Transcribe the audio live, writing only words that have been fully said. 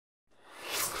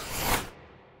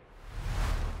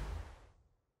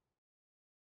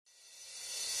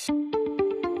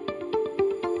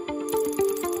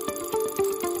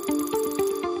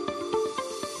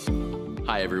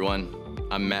Hi everyone,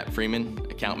 I'm Matt Freeman,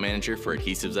 Account Manager for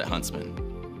Adhesives at Huntsman.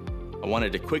 I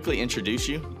wanted to quickly introduce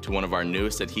you to one of our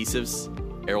newest adhesives,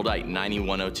 ARALDITE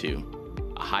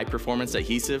 9102, a high-performance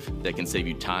adhesive that can save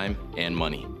you time and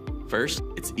money. First,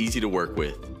 it's easy to work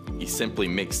with. You simply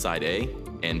mix side A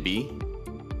and B,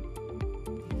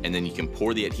 and then you can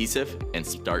pour the adhesive and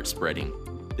start spreading.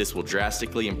 This will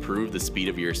drastically improve the speed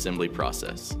of your assembly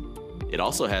process. It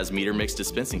also has meter mix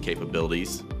dispensing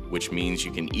capabilities, which means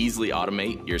you can easily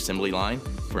automate your assembly line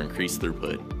for increased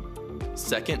throughput.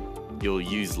 Second, you'll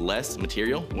use less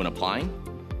material when applying.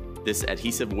 This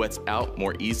adhesive wets out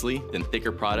more easily than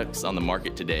thicker products on the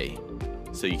market today,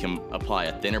 so you can apply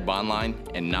a thinner bond line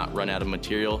and not run out of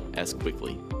material as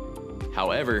quickly.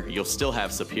 However, you'll still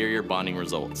have superior bonding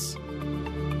results.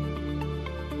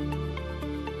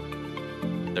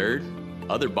 Third,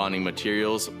 other bonding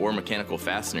materials or mechanical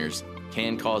fasteners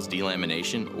can cause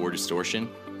delamination or distortion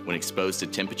when exposed to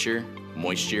temperature,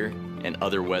 moisture, and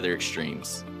other weather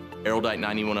extremes. ARALDITE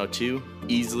 9102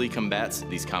 easily combats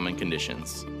these common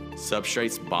conditions.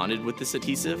 Substrates bonded with this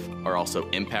adhesive are also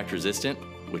impact resistant,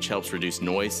 which helps reduce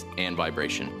noise and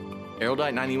vibration.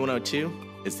 ARALDITE 9102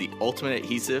 is the ultimate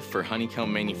adhesive for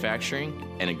honeycomb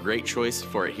manufacturing and a great choice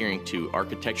for adhering to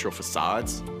architectural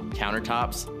facades,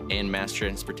 countertops, and mass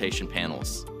transportation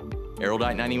panels.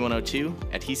 ARALDITE 9102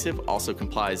 adhesive also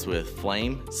complies with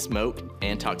flame, smoke,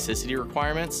 and toxicity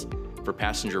requirements for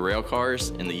passenger rail cars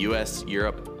in the US,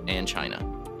 Europe, and China.